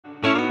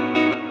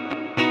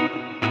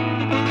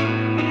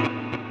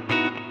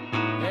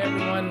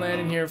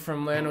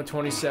from Lando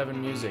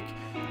 27 Music.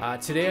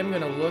 Today I'm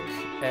going to look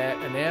at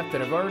an amp that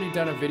I've already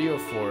done a video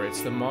for.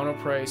 It's the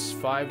Monoprice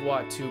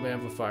 5-watt tube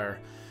amplifier.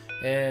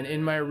 And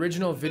in my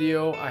original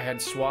video I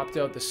had swapped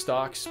out the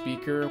stock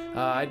speaker.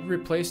 I'd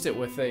replaced it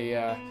with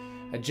a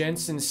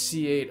Jensen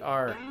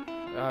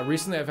C8R.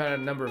 Recently I've had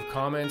a number of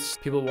comments.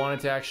 People wanted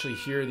to actually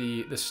hear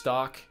the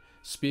stock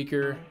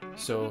speaker,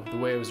 so the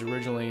way it was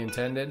originally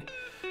intended.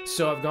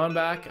 So I've gone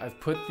back, I've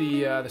put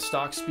the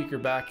stock speaker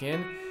back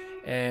in,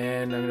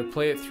 and I'm going to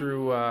play it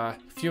through a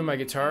few of my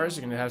guitars.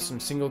 I'm going to have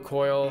some single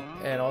coil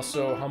and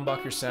also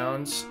humbucker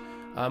sounds.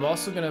 I'm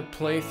also going to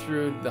play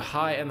through the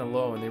high and the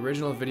low. In the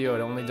original video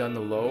I'd only done the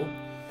low,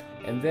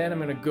 and then I'm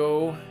going to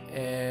go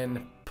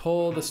and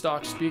pull the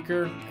stock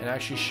speaker and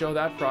actually show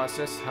that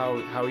process,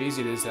 how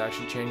easy it is to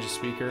actually change the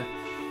speaker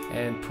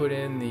and put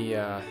in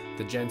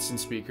the Jensen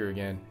speaker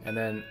again, and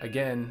then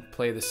again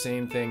play the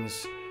same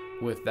things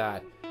with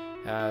that.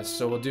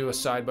 So we'll do a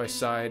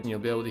side-by-side, and you'll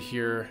be able to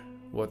hear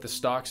what the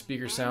stock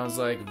speaker sounds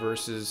like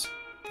versus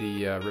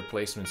the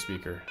replacement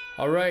speaker.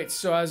 Alright,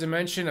 so as I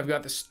mentioned, I've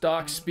got the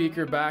stock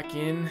speaker back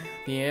in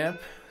the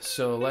amp,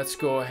 so let's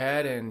go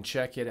ahead and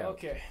check it out.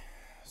 Okay,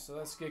 so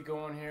let's get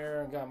going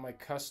here. I've got my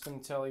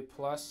custom tele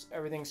plus,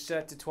 everything's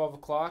set to 12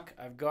 o'clock.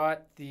 I've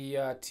got the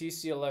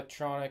TC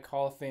Electronic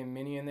Hall of Fame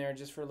Mini in there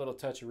just for a little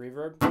touch of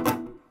reverb.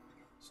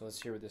 So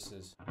let's hear what this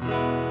is.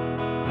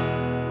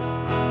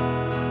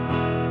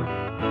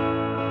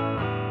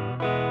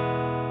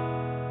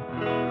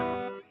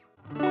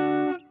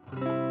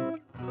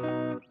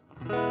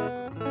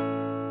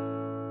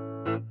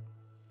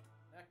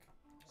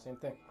 Same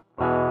thing.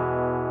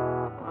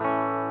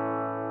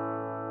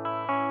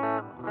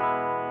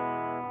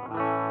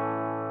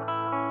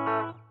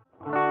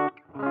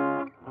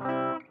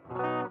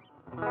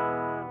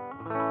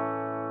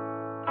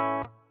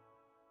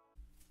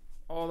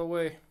 All the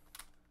way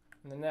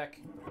in the neck.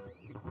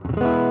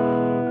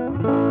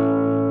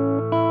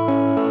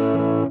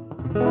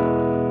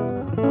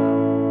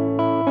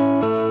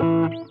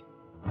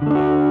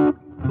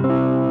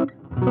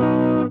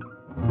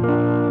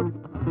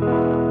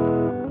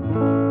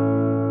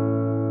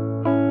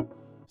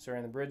 Sorry,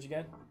 on the bridge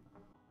again.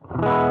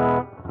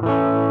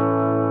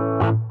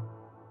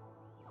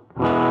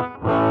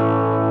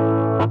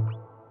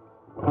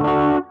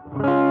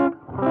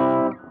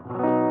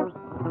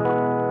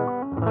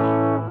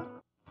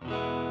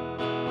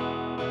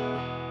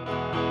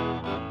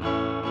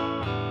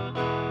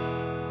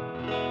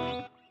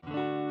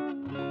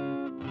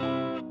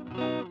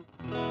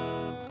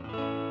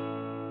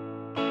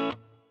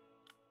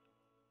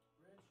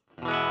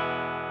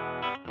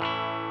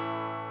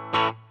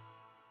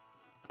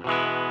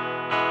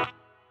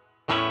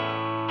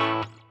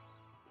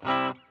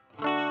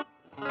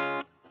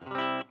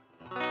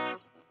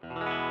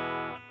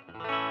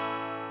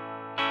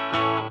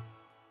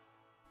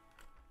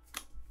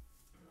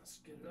 Let's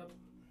get it up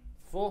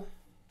full.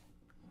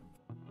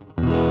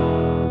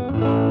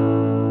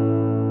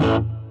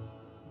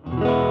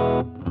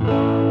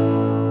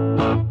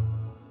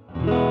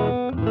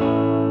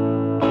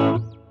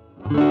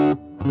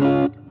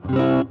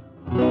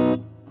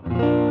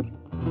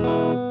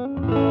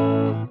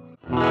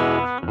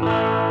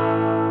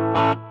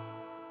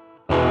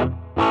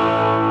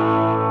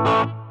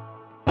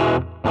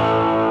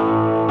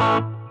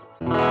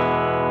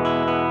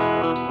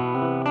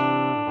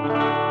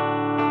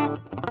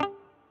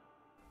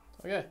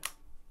 Okay.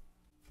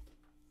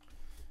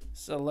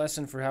 It's a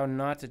lesson for how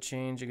not to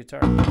change a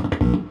guitar.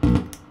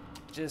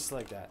 Just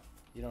like that.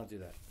 You don't do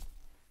that.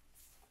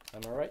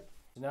 Am I right?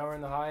 So now we're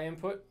in the high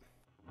input.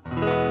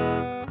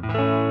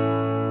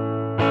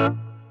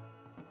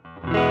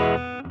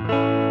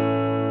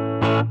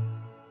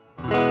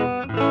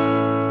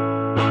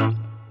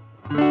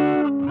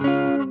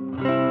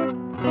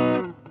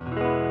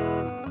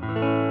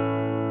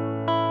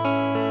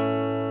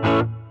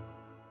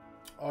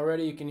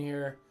 Already you can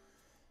hear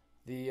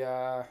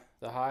the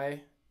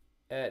high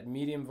at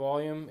medium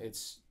volume.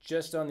 It's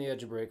just on the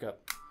edge of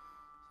breakup.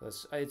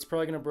 So it's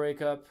probably going to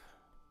break up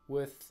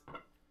with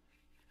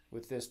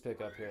this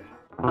pickup here.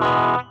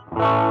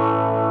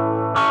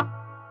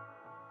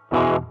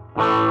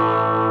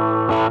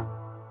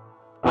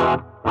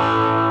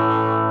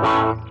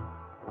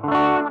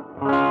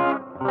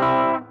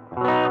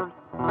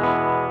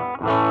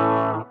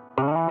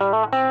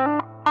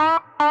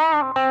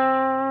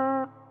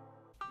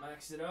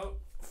 Max it out,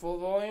 full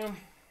volume.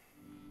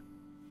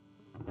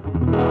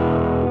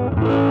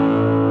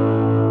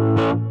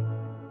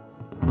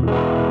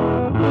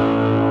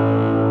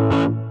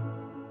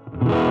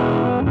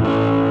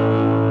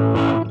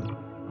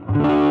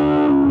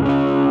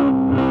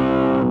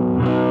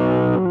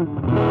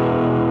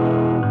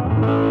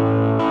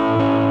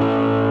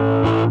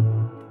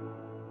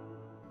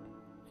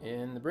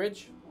 In the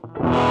bridge. All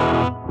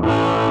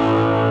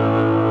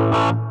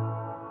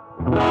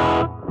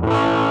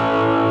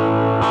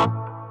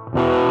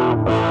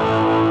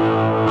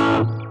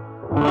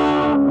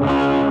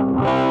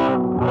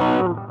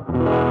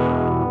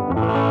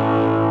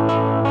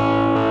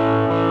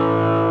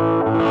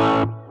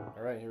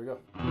right, here we go.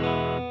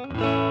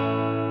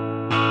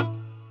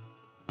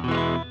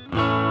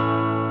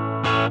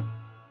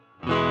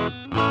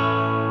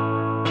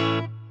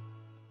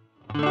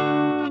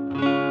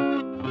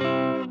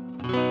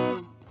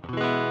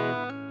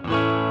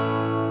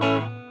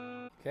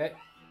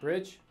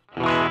 bridge.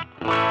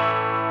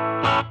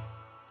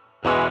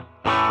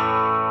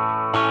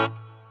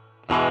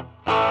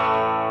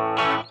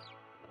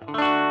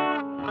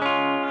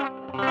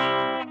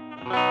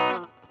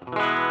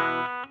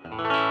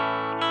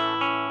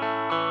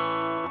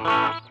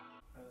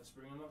 Let's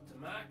bring him up to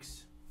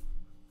max.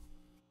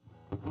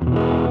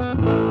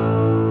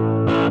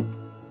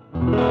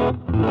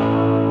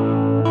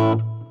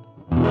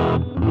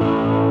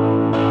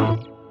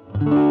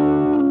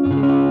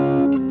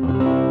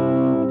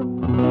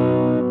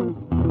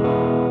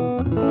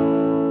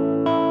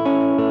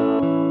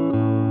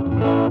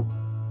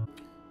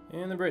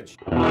 And the bridge.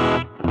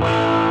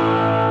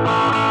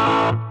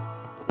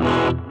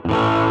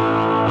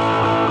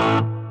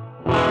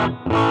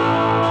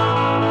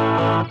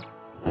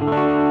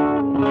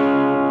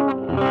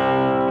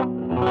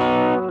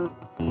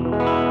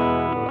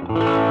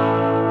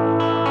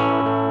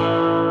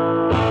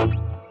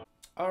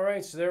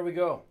 Alright, so there we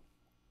go.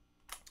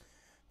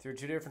 Through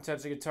two different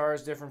types of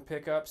guitars, different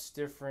pickups,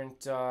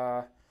 different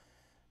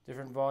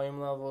volume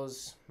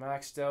levels,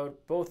 maxed out,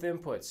 both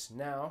inputs.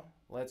 Now,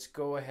 let's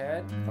go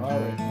ahead.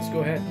 Alright, let's go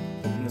ahead.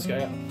 Open this guy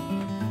up.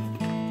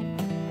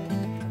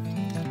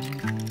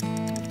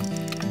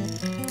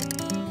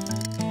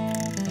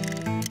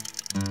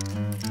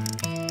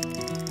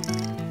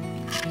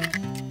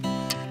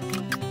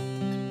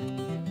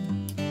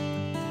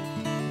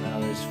 Now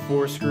there's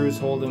 4 screws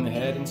holding the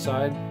head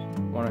inside,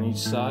 one on each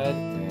side,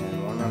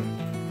 and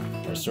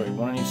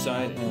one on each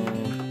side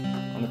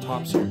and on the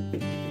tops here.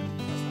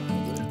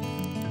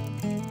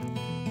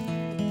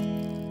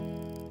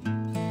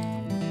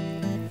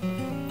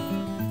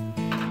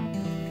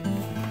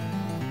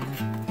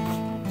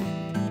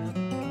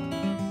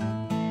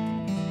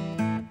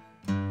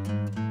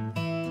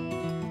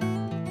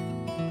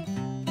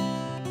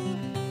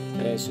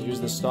 Okay, so here's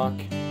the stock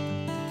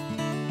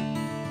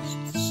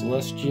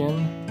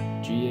Celestion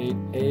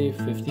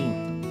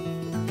G8A15.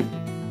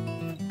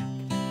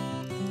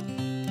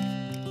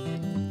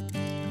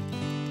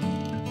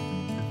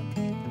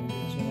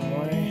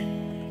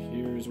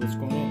 Here's what's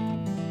going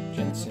in.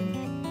 Jensen.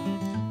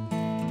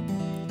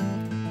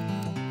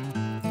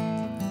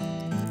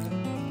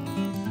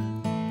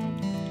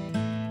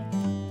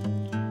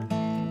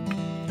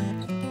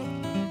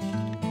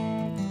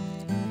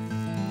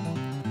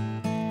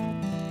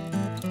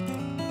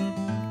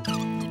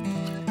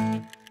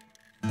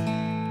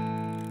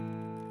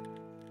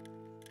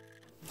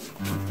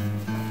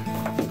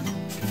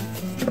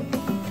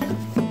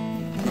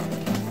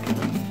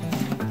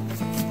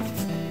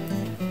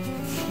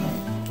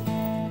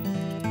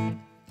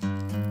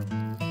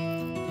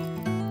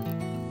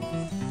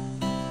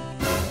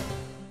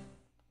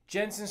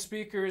 Jensen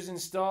speaker is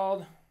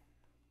installed.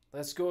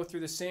 Let's go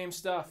through the same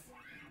stuff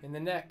in the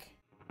neck.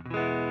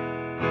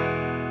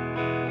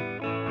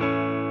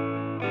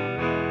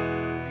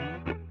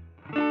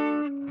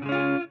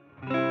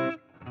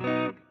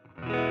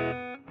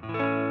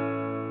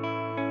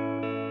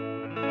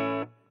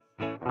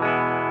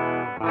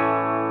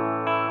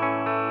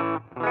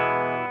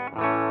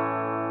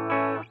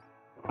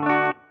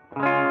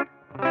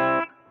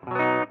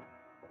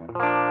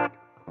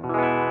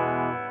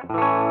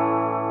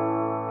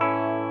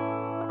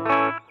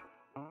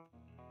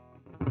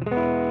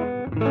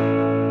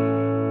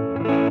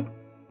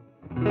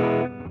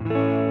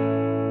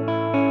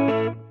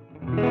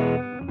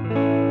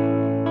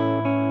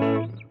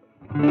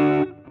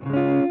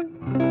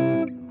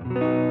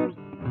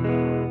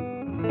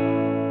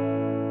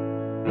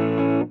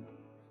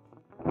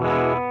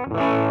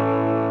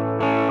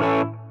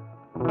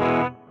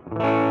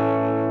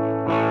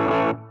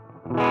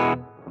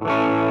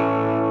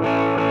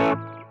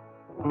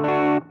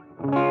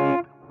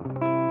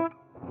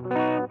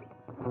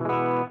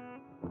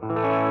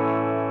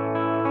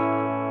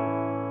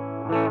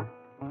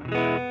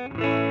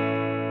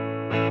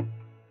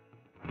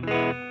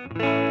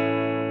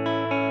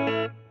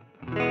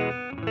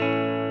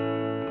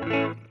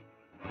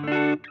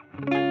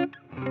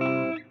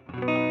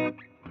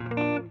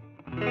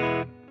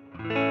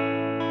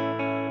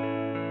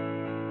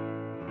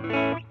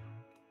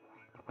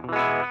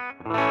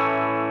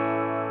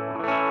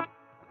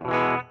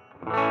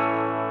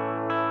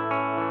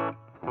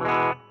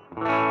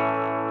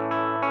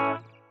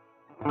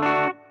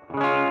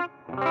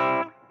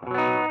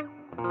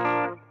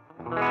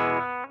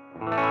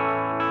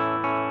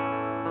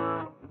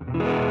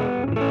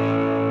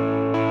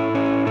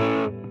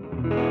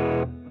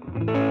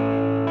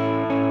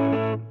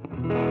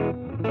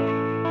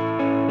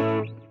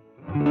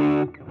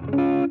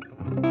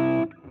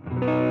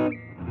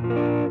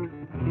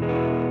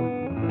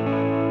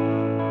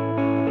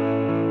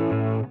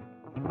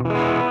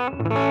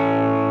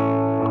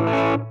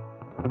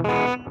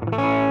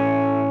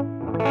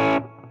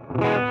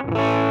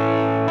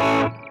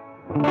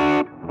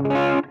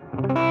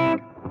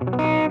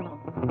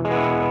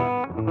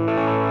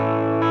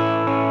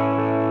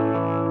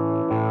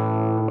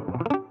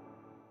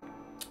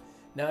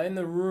 Now in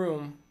the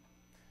room,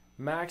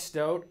 maxed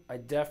out, I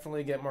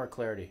definitely get more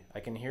clarity.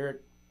 I can hear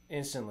it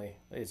instantly.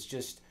 It's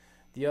just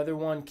The other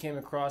one came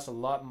across a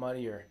lot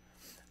muddier.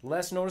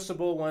 Less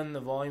noticeable when the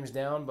volume's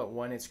down, but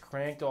when it's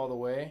cranked all the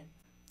way,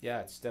 yeah,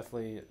 it's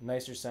definitely a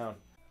nicer sound.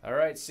 All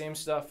right, same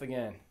stuff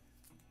again.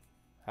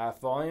 Half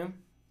volume,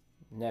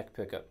 neck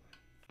pickup.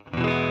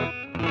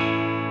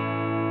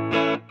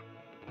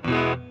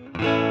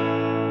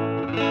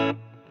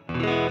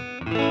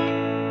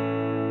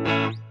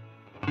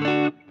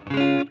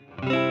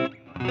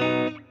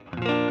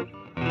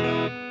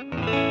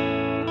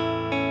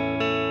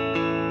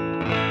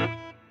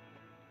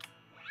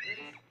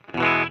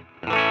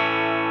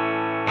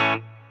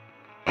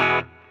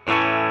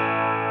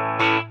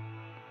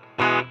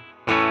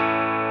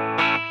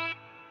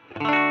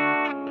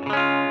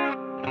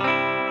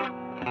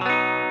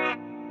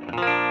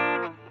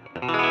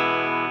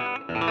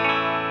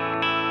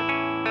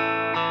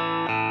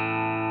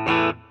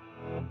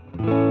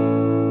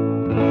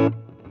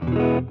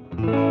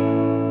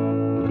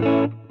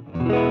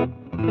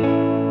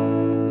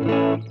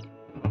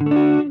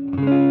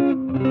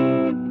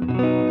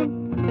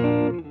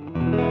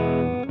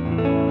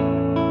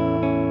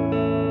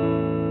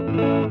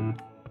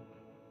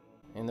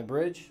 In the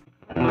bridge.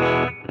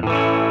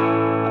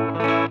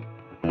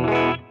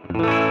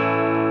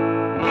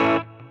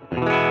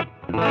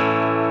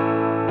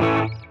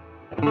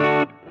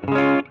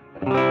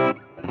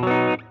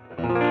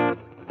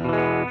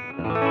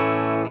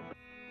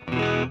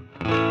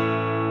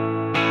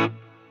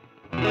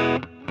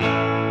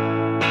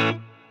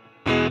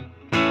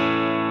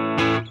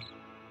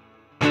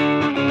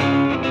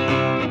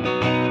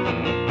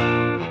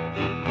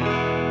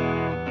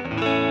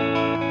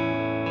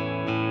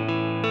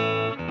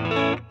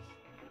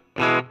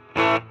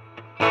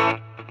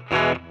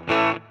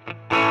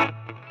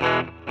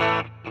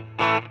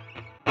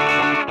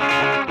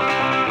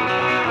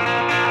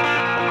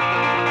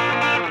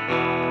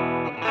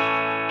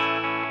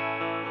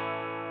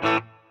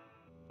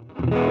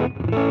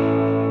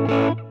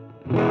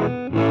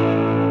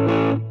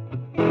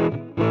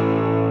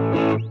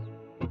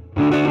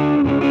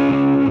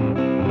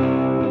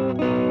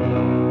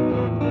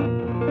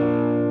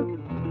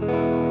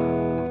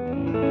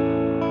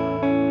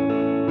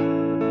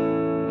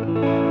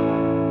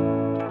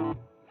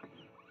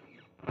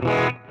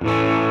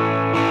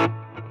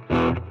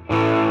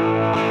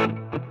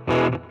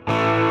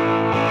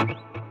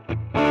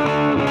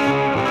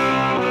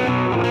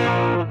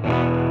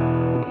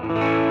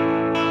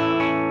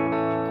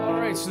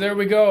 So there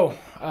we go.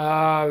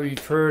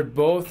 We've heard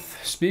both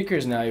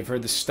speakers now. You've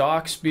heard the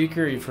stock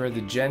speaker, you've heard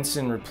the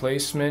Jensen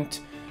replacement.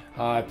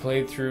 I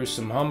played through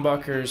some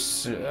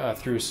humbuckers,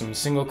 through some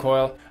single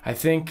coil. I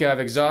think I've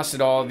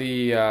exhausted all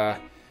the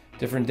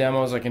different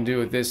demos I can do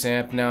with this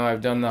amp now.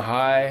 I've done the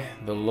high,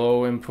 the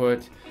low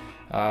input,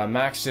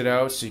 maxed it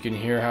out so you can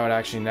hear how it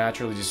actually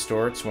naturally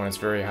distorts when it's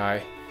very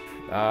high.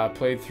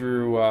 Played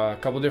through a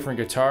couple different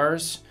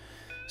guitars.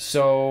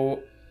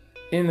 So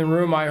in the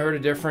room I heard a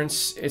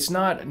difference. It's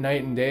not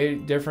night and day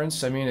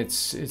difference. I mean,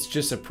 it's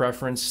just a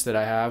preference that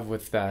I have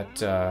with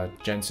that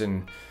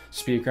Jensen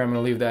speaker. I'm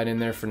gonna leave that in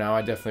there for now.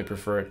 I definitely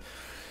prefer it.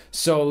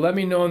 So let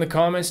me know in the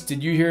comments,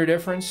 did you hear a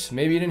difference?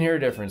 Maybe you didn't hear a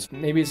difference.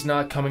 Maybe it's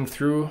not coming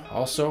through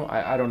also,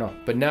 I don't know.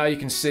 But now you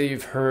can say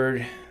you've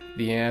heard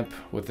the amp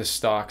with the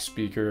stock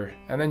speaker,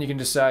 and then you can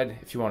decide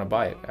if you want to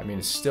buy it. I mean,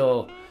 it's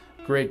still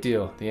a great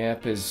deal. The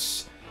amp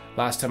is,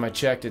 last time I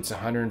checked, it's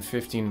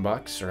 115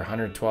 bucks or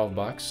 112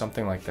 bucks,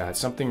 something like that.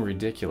 Something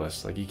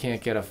ridiculous. Like, you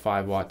can't get a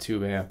 5-watt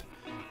tube amp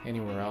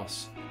anywhere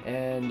else.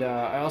 And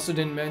I also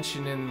didn't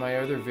mention in my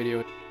other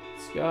video,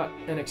 it's got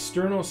an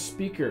external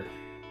speaker.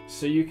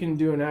 So you can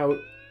do an out.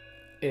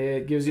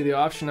 It gives you the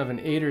option of an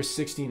 8 or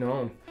 16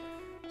 ohm.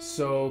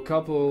 So a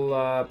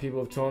couple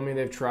people have told me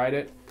they've tried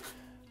it.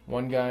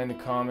 One guy in the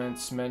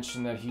comments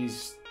mentioned that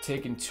he's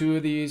taken 2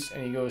 of these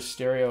and he goes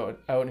stereo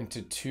out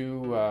into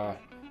 2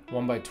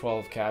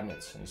 1x12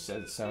 cabinets, and he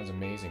said it sounds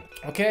amazing.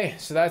 Okay,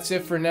 so that's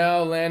it for now.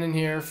 Landon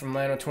here from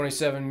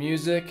Lano27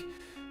 Music.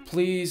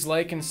 Please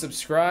like and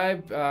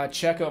subscribe.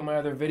 Check out my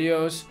other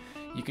videos.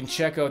 You can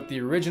check out the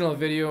original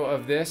video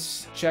of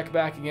this. Check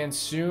back again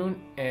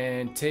soon,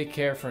 and take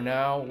care for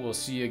now. We'll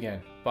see you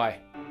again. Bye.